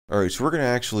All right, so we're going to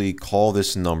actually call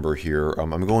this number here.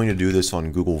 I'm going to do this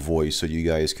on Google Voice so you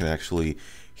guys can actually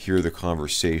hear the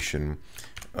conversation,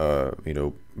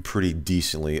 pretty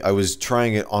decently. I was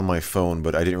trying it on my phone,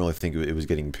 but I didn't really think it was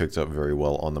getting picked up very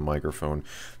well on the microphone.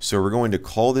 So we're going to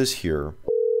call this here.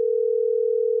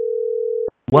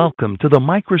 Welcome to the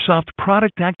Microsoft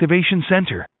Product Activation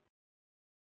Center.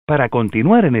 Para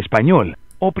continuar en español,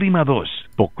 oprima dos.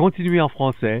 Pour continuer en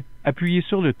français, appuyez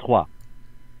sur le 3.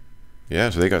 Yeah,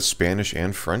 so they got Spanish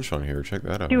and French on here. Check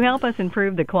that out. To help us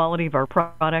improve the quality of our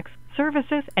products,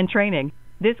 services, and training,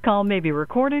 this call may be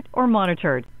recorded or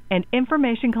monitored, and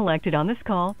information collected on this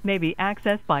call may be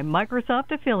accessed by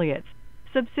Microsoft affiliates,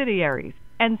 subsidiaries,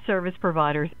 and service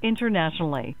providers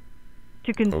internationally.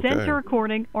 To consent to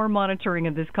recording or monitoring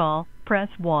of this call, press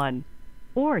 1.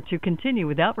 Or to continue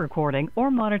without recording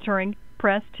or monitoring,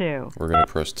 press 2. We're going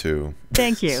to press 2.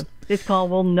 Thank you. This call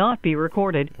will not be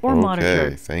recorded or monitored.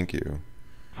 Okay, thank you.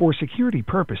 For security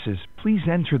purposes, please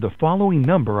enter the following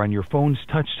number on your phone's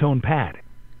touch-tone pad.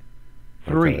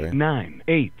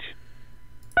 398.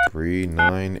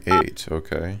 398,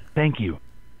 okay. Thank you.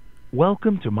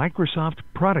 Welcome to Microsoft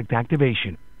Product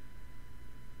Activation.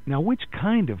 Now, which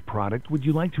kind of product would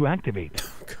you like to activate?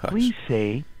 Please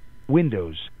say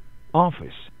Windows,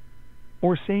 Office,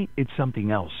 or say it's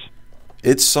something else.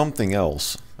 It's something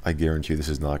else. I guarantee this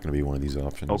is not going to be one of these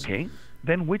options. Okay,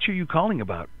 then which are you calling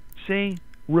about? Say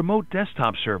remote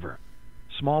desktop server,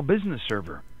 small business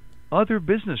server, other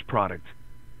business product,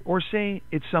 or say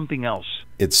it's something else.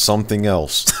 It's something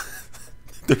else.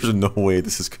 There's no way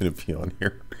this is going to be on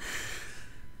here.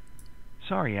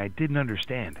 Sorry, I didn't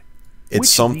understand. It's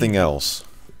something else.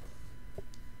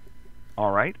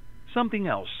 All right, something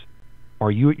else.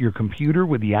 Are you at your computer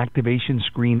with the activation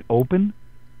screen open?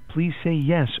 Please say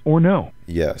yes or no.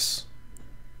 Yes.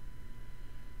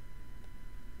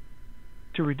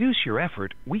 To reduce your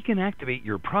effort, we can activate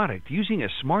your product using a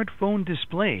smartphone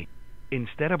display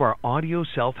instead of our audio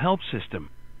self-help system.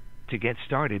 To get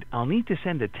started, I'll need to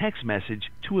send a text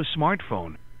message to a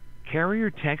smartphone. Carrier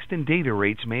text and data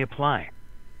rates may apply.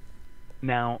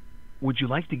 Now, would you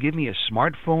like to give me a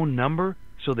smartphone number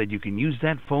so that you can use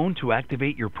that phone to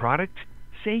activate your product?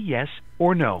 Say yes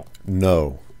or no.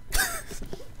 No.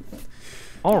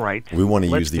 All right. We want to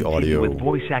let's use the continue audio with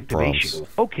voice activation.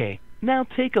 prompts. Okay, now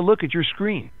take a look at your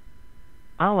screen.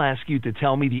 I'll ask you to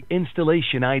tell me the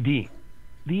installation ID.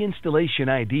 The installation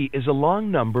ID is a long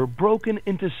number broken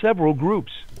into several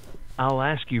groups. I'll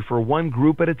ask you for one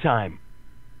group at a time.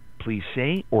 Please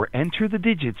say or enter the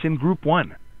digits in group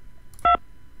 1.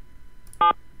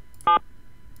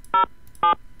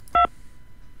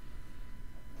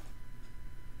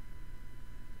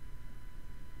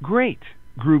 Great.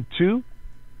 Group 2.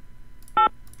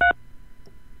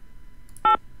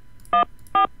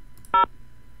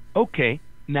 Okay,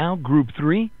 now group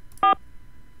 3.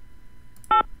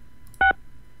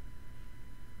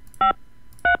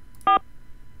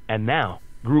 And now,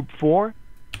 group 4.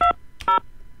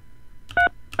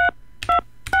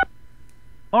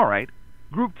 All right,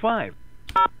 group 5.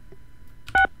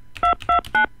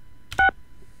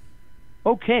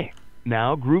 Okay,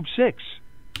 now group 6.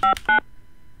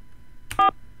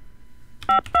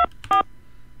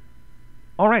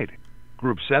 All right,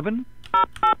 group 7.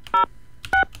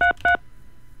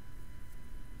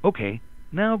 Okay,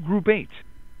 now group 8.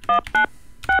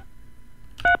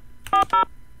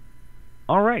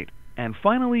 All right, and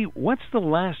finally, what's the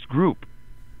last group?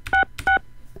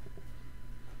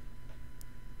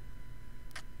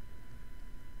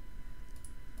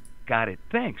 Got it,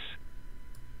 thanks.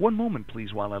 One moment,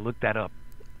 please, while I look that up.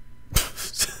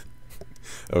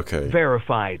 Okay.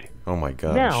 Verified. Oh my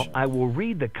gosh. Now I will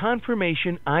read the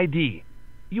confirmation ID.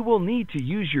 You will need to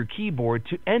use your keyboard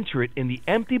to enter it in the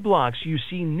empty blocks you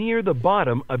see near the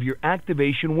bottom of your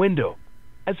activation window.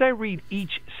 As I read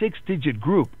each 6-digit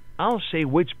group, I'll say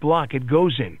which block it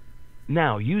goes in.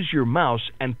 Now use your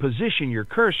mouse and position your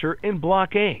cursor in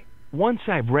block A. Once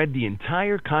I've read the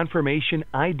entire confirmation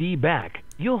ID back,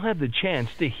 you'll have the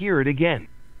chance to hear it again.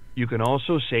 You can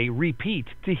also say repeat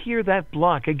to hear that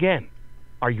block again.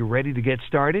 Are you ready to get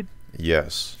started?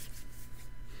 Yes.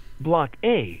 Block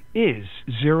A is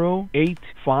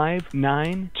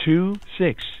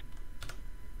 085926.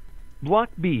 Block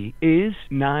B is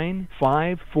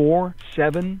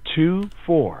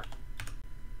 954724.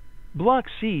 Block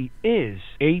C is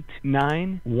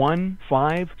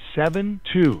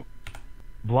 891572.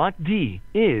 Block D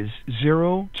is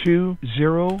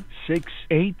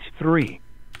 020683.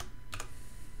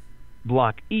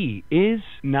 Block E is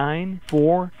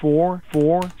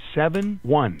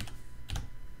 944471.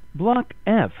 Block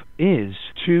F is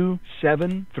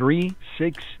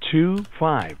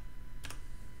 273625.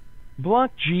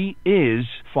 Block G is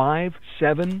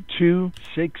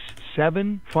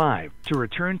 572675. To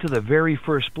return to the very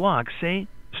first block, say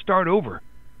start over.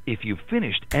 If you've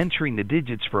finished entering the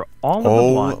digits for all of the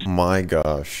blocks... Oh my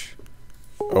gosh.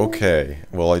 Okay,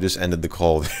 well I just ended the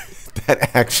call.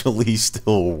 That actually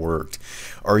still worked.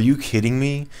 Are you kidding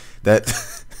me? That...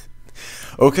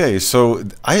 Okay, so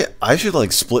I should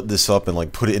like split this up and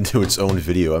like put it into its own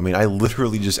video. I mean, I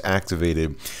literally just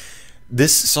activated...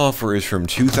 This software is from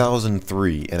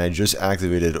 2003, and I just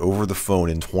activated it over the phone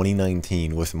in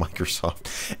 2019 with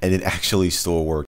Microsoft, and it actually still worked.